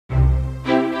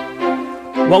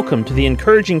Welcome to the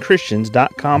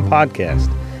EncouragingChristians.com podcast.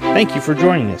 Thank you for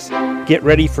joining us. Get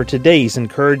ready for today's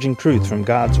encouraging truth from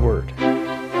God's Word.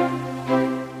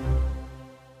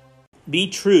 Be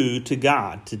true to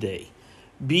God today.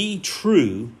 Be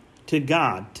true to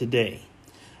God today.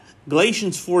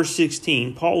 Galatians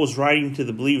 4:16, Paul was writing to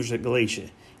the believers at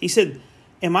Galatia. He said,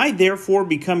 "Am I therefore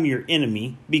become your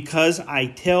enemy because I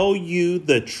tell you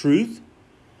the truth?"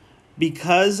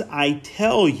 Because I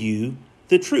tell you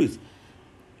the truth.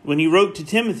 When he wrote to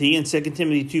Timothy in 2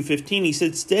 Timothy 2:15, he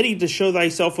said, "Study to show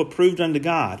thyself approved unto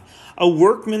God, a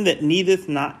workman that needeth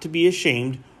not to be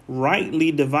ashamed,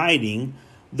 rightly dividing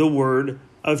the word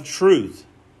of truth."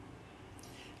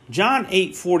 John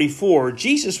 8:44,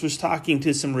 Jesus was talking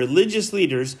to some religious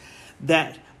leaders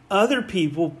that other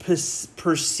people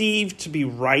perceived to be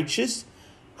righteous,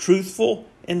 truthful,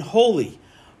 and holy.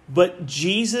 But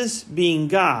Jesus, being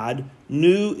God,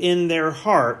 knew in their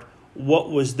heart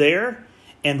what was there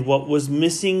and what was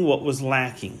missing, what was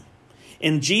lacking.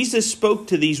 And Jesus spoke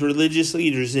to these religious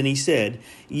leaders, and he said,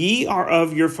 "Ye are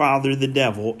of your father the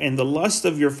devil, and the lust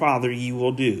of your father ye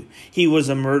will do. He was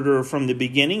a murderer from the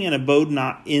beginning, and abode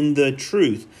not in the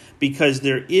truth, because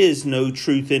there is no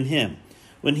truth in him.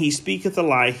 When he speaketh a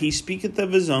lie, he speaketh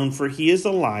of his own, for he is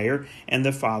a liar, and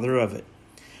the father of it."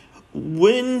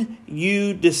 When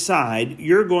you decide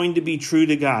you're going to be true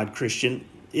to God, Christian,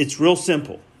 it's real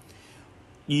simple.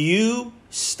 You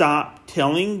stop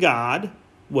telling God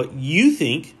what you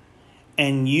think,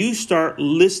 and you start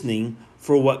listening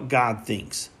for what God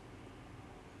thinks.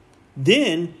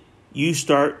 Then you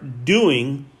start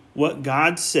doing what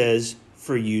God says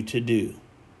for you to do.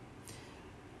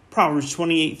 Proverbs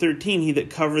 28:13, "He that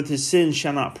covereth his sins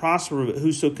shall not prosper, but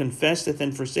whoso confesseth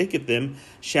and forsaketh them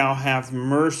shall have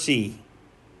mercy."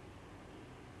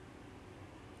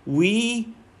 We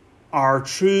are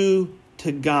true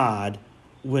to God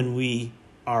when we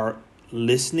are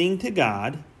listening to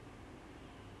God,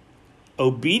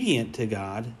 obedient to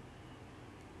God,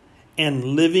 and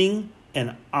living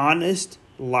an honest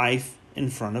life in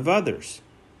front of others.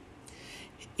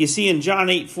 You see, in John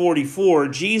 8:44,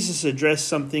 Jesus addressed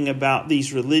something about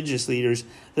these religious leaders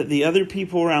that the other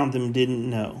people around them didn't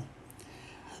know.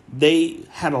 They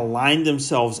had aligned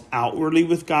themselves outwardly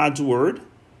with God's Word.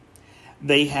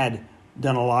 They had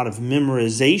done a lot of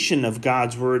memorization of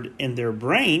God's Word in their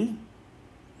brain.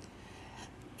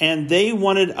 And they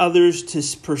wanted others to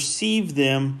perceive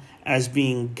them as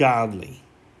being godly.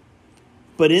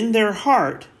 But in their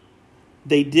heart,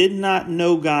 they did not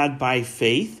know God by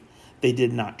faith. They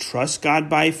did not trust God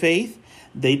by faith.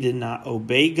 They did not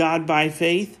obey God by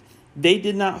faith. They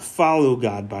did not follow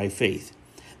God by faith.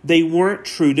 They weren't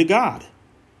true to God.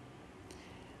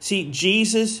 See,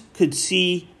 Jesus could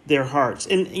see their hearts.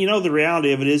 And you know, the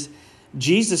reality of it is,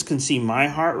 Jesus can see my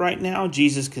heart right now.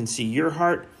 Jesus can see your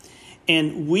heart.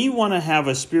 And we want to have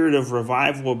a spirit of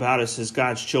revival about us as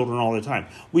God's children all the time.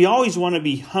 We always want to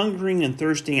be hungering and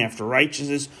thirsting after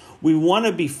righteousness. We want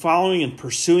to be following and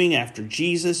pursuing after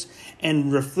Jesus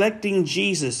and reflecting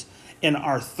Jesus in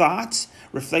our thoughts,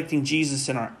 reflecting Jesus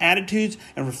in our attitudes,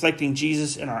 and reflecting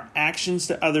Jesus in our actions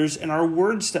to others and our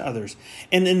words to others.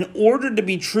 And in order to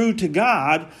be true to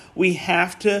God, we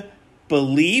have to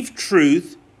believe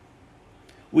truth,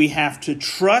 we have to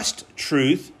trust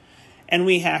truth, and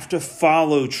we have to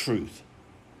follow truth.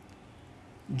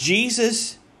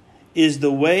 Jesus is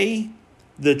the way,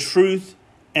 the truth,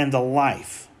 and the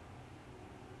life.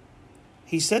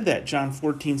 He said that, John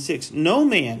 14:6. "No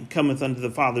man cometh unto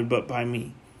the Father but by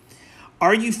me."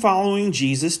 Are you following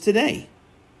Jesus today?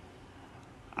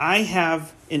 I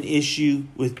have an issue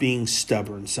with being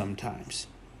stubborn sometimes.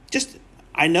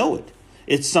 I know it.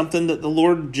 It's something that the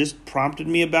Lord just prompted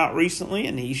me about recently,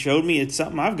 and He showed me it's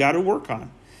something I've got to work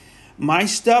on. My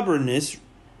stubbornness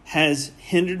has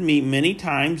hindered me many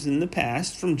times in the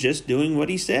past from just doing what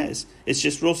He says. It's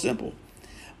just real simple.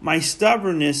 My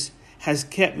stubbornness has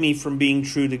kept me from being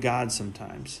true to God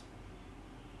sometimes.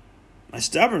 My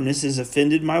stubbornness has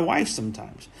offended my wife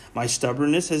sometimes. My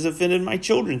stubbornness has offended my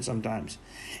children sometimes.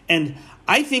 And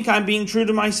I think I'm being true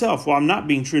to myself. Well, I'm not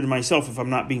being true to myself if I'm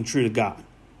not being true to God.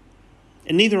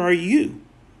 And neither are you.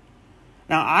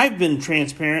 Now, I've been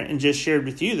transparent and just shared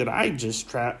with you that I just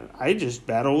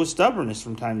battle with stubbornness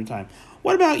from time to time.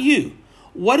 What about you?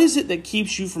 What is it that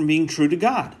keeps you from being true to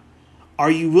God?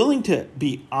 Are you willing to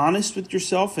be honest with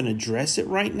yourself and address it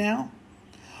right now?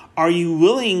 Are you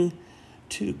willing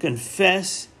to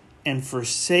confess and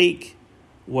forsake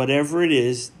whatever it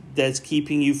is that's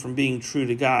keeping you from being true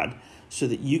to God so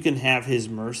that you can have His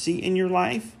mercy in your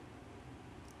life?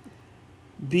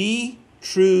 Be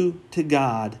true to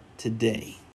God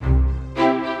today.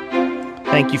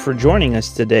 Thank you for joining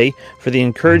us today for the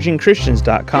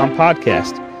EncouragingChristians.com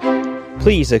podcast.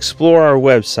 Please explore our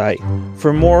website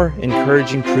for more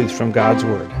encouraging truths from God's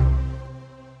Word.